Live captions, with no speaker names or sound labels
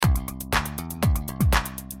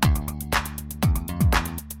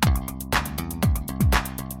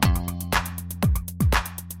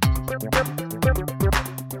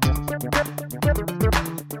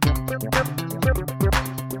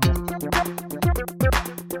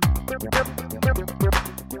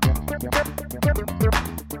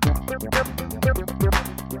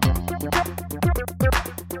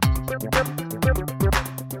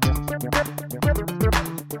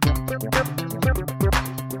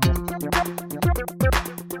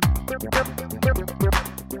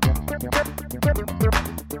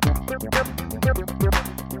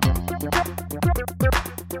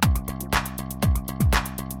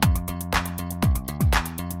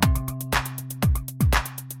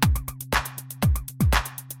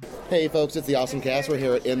Hey folks, it's the Awesome Cast. We're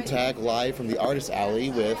here at MTAC live from the Artist Alley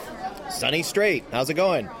with Sonny Strait. How's it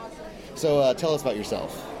going? So tell us about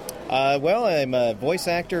yourself. Well, I'm a voice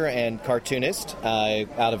actor and cartoonist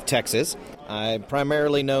out of Texas. I'm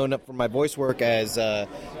primarily known for my voice work as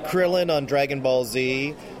Krillin on Dragon Ball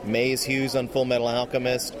Z, Maes Hughes on Fullmetal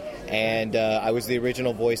Alchemist, and I was the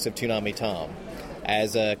original voice of Toonami Tom.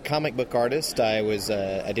 As a comic book artist, I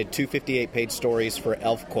did two 58-page stories for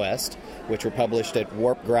ElfQuest, which were published at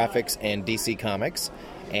Warp Graphics and DC Comics,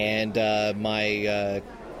 and my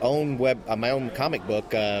own comic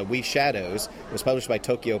book, We Shadows, was published by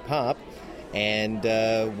Tokyo Pop, and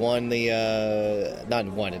it was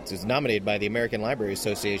nominated by the American Library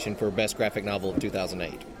Association for Best Graphic Novel of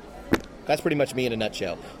 2008. That's pretty much me in a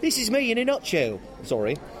nutshell. This is me in a nutshell.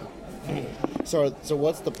 Sorry. So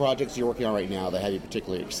what's the projects you're working on right now that have you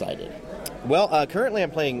particularly excited? Well, currently I'm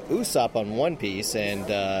playing Usopp on One Piece, and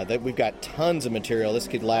that we've got tons of material. This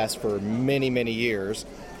could last for many, many years.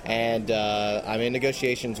 And I'm in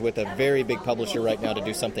negotiations with a very big publisher right now to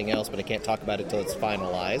do something else, but I can't talk about it until it's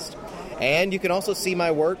finalized. And you can also see my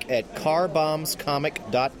work at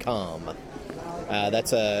carbombscomic.com.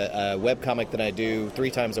 That's a webcomic that I do 3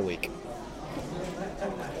 times a week.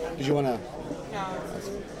 Did you want to...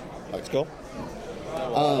 Let's go.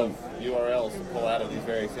 URLs to pull out of these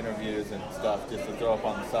various interviews and stuff just to throw up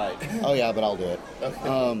on the site. Oh, yeah, but I'll do it.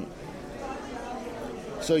 Okay.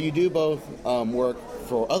 So you do both work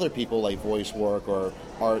for other people, like voice work or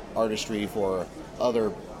artistry for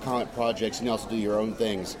other comic projects, and you also do your own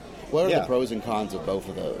things. What are the pros and cons of both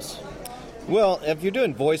of those? Well, if you're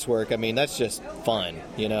doing voice work, I mean, that's just fun.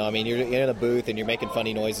 You know, I mean, you're in a booth and you're making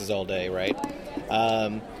funny noises all day, right?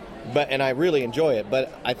 And I really enjoy it.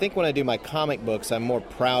 But I think when I do my comic books, I'm more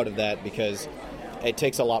proud of that because it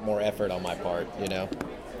takes a lot more effort on my part, you know?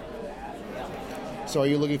 So are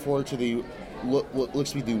you looking forward to the what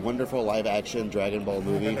looks to be the wonderful live-action Dragon Ball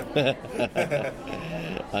movie?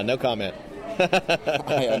 No comment.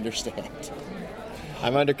 I understand.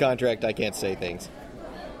 I'm under contract. I can't say things.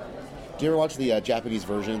 Do you ever watch the Japanese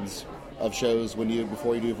versions of shows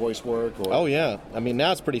before you do voice work? Or? Oh, yeah. I mean,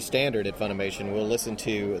 now it's pretty standard at Funimation. We'll listen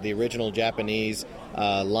to the original Japanese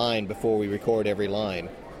line before we record every line.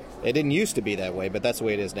 It didn't used to be that way, but that's the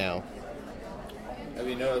way it is now. Have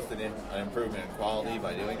you noticed an improvement in quality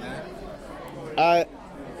by doing that? I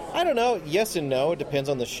don't know. Yes and no. It depends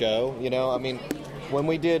on the show. You know, I mean, when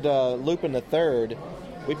we did Lupin the Third,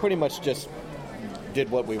 we pretty much just did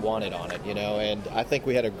what we wanted on it, you know, and I think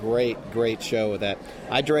we had a great show with that.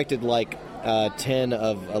 I directed like 10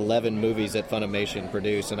 of 11 movies that Funimation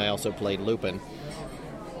produced, and I also played Lupin.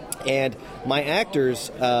 And my actors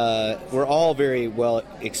were all very well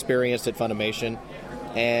experienced at Funimation,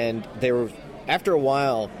 and they were, after a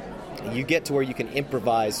while, you get to where you can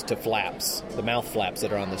improvise to flaps, the mouth flaps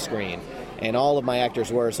that are on the screen. And all of my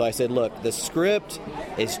actors were, so I said, look, the script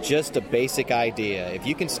is just a basic idea. If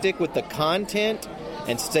you can stick with the content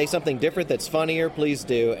and say something different that's funnier, please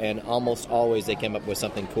do. And almost always they came up with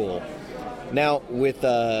something cool. Now, with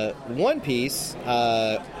One Piece,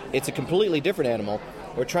 it's a completely different animal.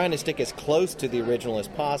 We're trying to stick as close to the original as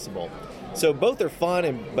possible. So both are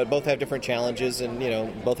fun, but both have different challenges, and, you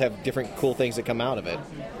know, both have different cool things that come out of it.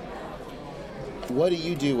 What do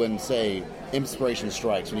you do when, say, inspiration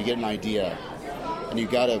strikes, when you get an idea and you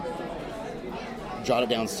got to jot it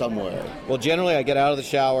down somewhere? Well, generally I get out of the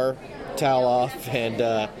shower, towel off, and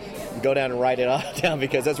go down and write it all down,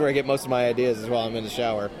 because that's where I get most of my ideas, is while I'm in the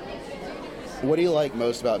shower. What do you like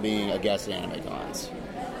most about being a guest at Anime Cons?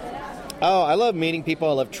 Oh, I love meeting people.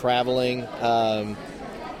 I love traveling.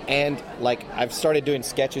 And, like, I've started doing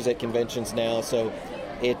sketches at conventions now, so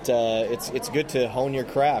it's good to hone your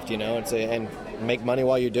craft, you know, and make money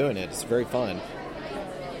while you're doing it. It's very fun.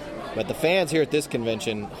 But the fans here at this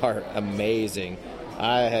convention are amazing.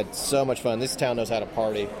 I had so much fun. This town knows how to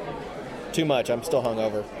party. Too much. I'm still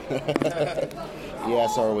hungover.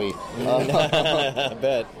 Yes, are we? I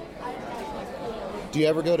bet. Do you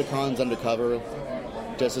ever go to cons undercover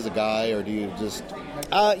just as a guy, or do you just...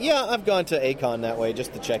 Yeah, I've gone to A-Con that way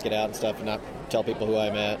just to check it out and stuff and not tell people who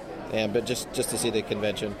I'm at. But just to see the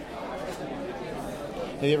convention.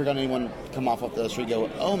 Have you ever got anyone come off the street and go,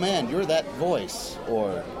 oh man, you're that voice?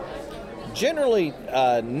 Or... Generally,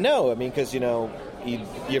 no. I mean, because, you know,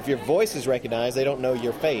 if your voice is recognized, they don't know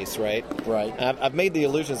your face, right? Right. I've made the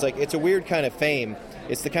illusions, like, it's a weird kind of fame.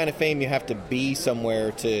 It's the kind of fame you have to be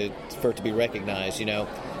somewhere for it to be recognized, you know?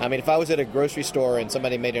 I mean, if I was at a grocery store and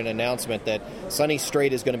somebody made an announcement that Sonny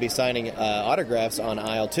Strait is going to be signing autographs on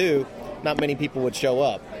aisle 2, not many people would show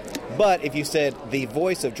up. But if you said the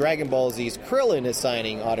voice of Dragon Ball Z's Krillin is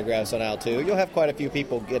signing autographs on aisle 2, you'll have quite a few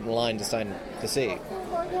people get in line to see.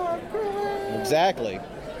 Exactly.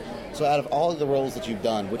 So out of all of the roles that you've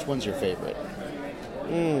done, which one's your favorite?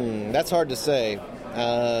 That's hard to say.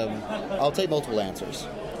 I'll take multiple answers.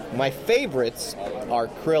 My favorites are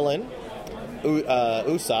Krillin,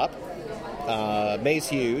 Usopp, Maes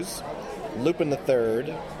Hughes, Lupin the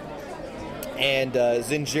Third, and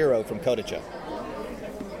Zenjiro from Kodacha.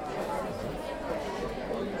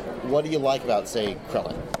 What do you like about, say,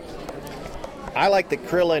 Krillin? I like that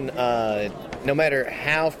Krillin, no matter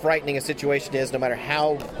how frightening a situation is, no matter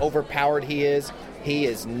how overpowered he is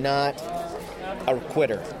not a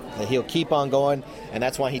quitter. He'll keep on going, and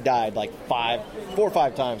that's why he died like 4 or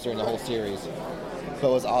 5 times during the whole series. But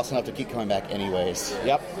it was awesome enough to keep coming back anyways.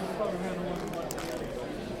 Yep.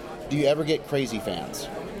 Do you ever get crazy fans?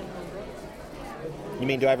 You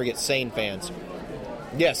mean, do I ever get sane fans?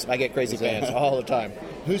 Yes, I get crazy fans all the time.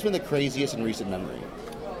 Who's been the craziest in recent memory?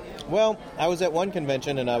 Well, I was at one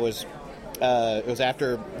convention, and I was, it was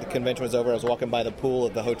after the convention was over, I was walking by the pool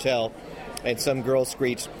of the hotel, and some girl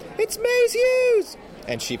screeched, "It's Maes Hughes!"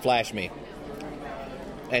 And she flashed me.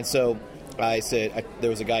 And so I said, there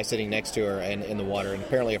was a guy sitting next to her in the water, and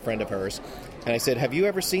apparently a friend of hers. And I said, "Have you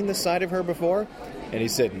ever seen this side of her before?" And he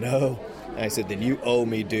said, "No." And I said, "Then you owe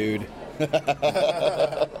me, dude."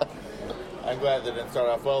 I'm glad that didn't start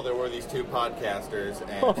off well. There were these 2 podcasters.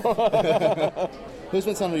 And Who's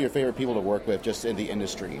been some of your favorite people to work with just in the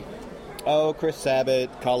industry? Oh, Chris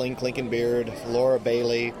Sabat, Colleen Klinkenbeard, Laura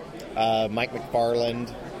Bailey, Mike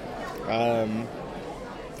McFarland.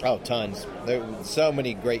 Tons. There are so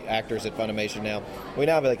many great actors at Funimation now. We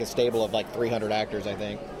now have like a stable of like 300 actors, I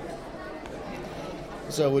think.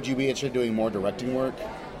 So would you be interested in doing more directing work?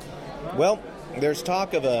 Well, there's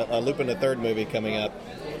talk of a Lupin the Third movie coming up,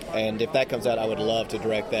 and if that comes out, I would love to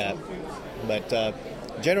direct that. But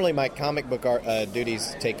generally, my comic book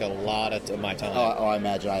duties take a lot of my time. Oh, I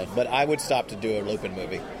imagine. But I would stop to do a Lupin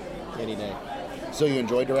movie any day. So you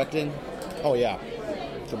enjoy directing? Oh, yeah.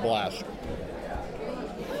 It's a blast.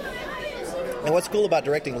 And what's cool about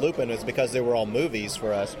directing Lupin is because they were all movies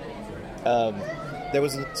for us, there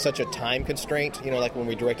wasn't such a time constraint, like when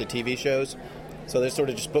we directed TV shows. So they sort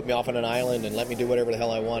of just put me off on an island and let me do whatever the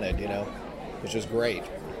hell I wanted, which was great.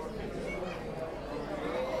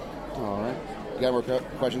 All right. You got more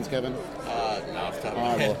questions, Kevin? No, stop.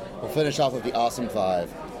 All right, we'll finish off with the Awesome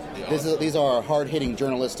 5. These are our hard-hitting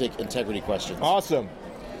journalistic integrity questions. Awesome.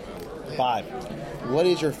 5. What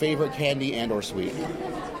is your favorite candy and or sweet?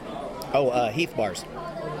 Oh, Heath bars.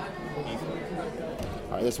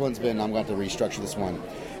 All right, this one's been, I'm going to have to restructure this one.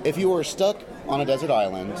 If you were stuck on a desert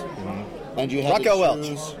island and you had Raquel to Welch.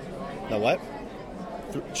 choose... The what?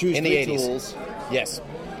 Choose in 3 the 80s. tools... Yes.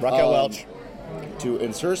 Raquel Welch. To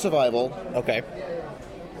ensure survival... Okay.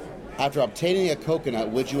 After obtaining a coconut,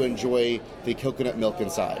 would you enjoy the coconut milk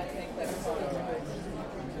inside?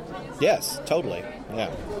 Yes, totally. Yeah.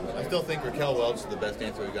 I still think Raquel Welch is the best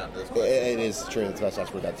answer we've gotten to this question. It is true. It's the best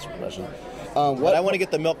answer to that question. But I want to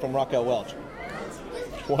get the milk from Raquel Welch.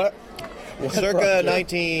 What? Circa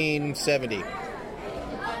 1970.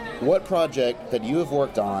 What project that you have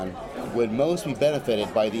worked on would most be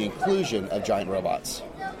benefited by the inclusion of giant robots?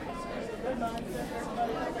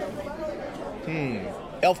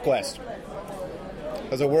 ElfQuest.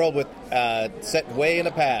 There's a world with set way in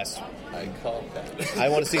the past. I call that. I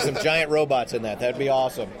want to see some giant robots in that. That'd be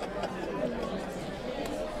awesome.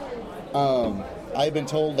 I've been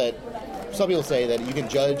told that some people say that you can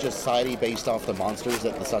judge a society based off the monsters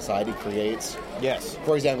that the society creates. Yes.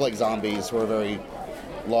 For example, like zombies, who are very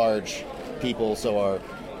large people, so our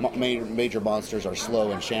major monsters are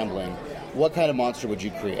slow and shambling. What kind of monster would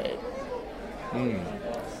you create?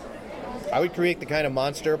 I would create the kind of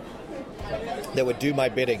monster that would do my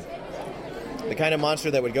bidding. The kind of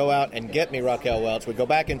monster that would go out and get me Raquel Welch, would go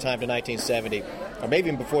back in time to 1970, or maybe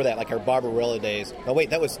even before that, like her Barbarella days. Oh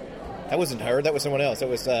wait, that wasn't her. That was someone else. That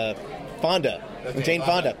was Fonda, Jane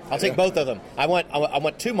Fonda. I'll take both of them. I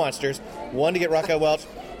want 2 monsters, one to get Raquel Welch,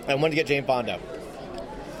 and one to get Jane Fonda.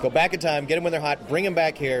 Go back in time, get them when they're hot, bring them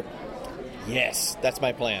back here. Yes, that's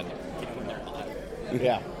my plan.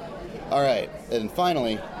 Yeah. All right, and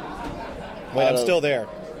finally... Wait, I'm still there.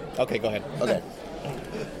 Okay, go ahead. Okay.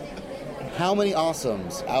 How many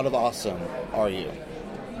awesomes out of awesome are you?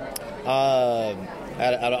 Out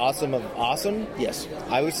of awesome of awesome? Yes.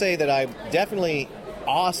 I would say that I'm definitely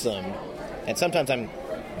awesome, and sometimes I'm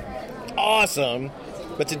awesome,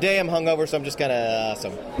 but today I'm hungover, so I'm just kind of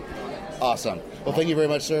awesome. Awesome. Well, thank you very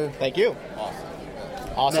much, sir. Thank you.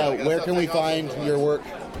 Awesome. Now, where can we find your work?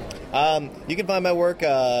 You can find my work,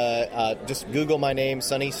 just Google my name,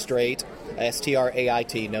 Sonny Strait,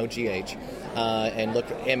 Strait, no GH, and look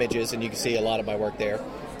at images, and you can see a lot of my work there.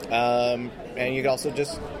 And you can also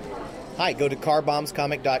just go to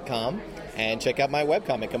carbombscomic.com and check out my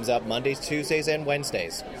webcomic. It comes out Mondays, Tuesdays, and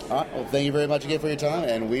Wednesdays. All right. Well, thank you very much again for your time,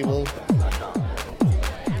 and we will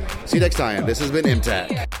see you next time. This has been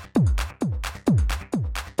MTAC.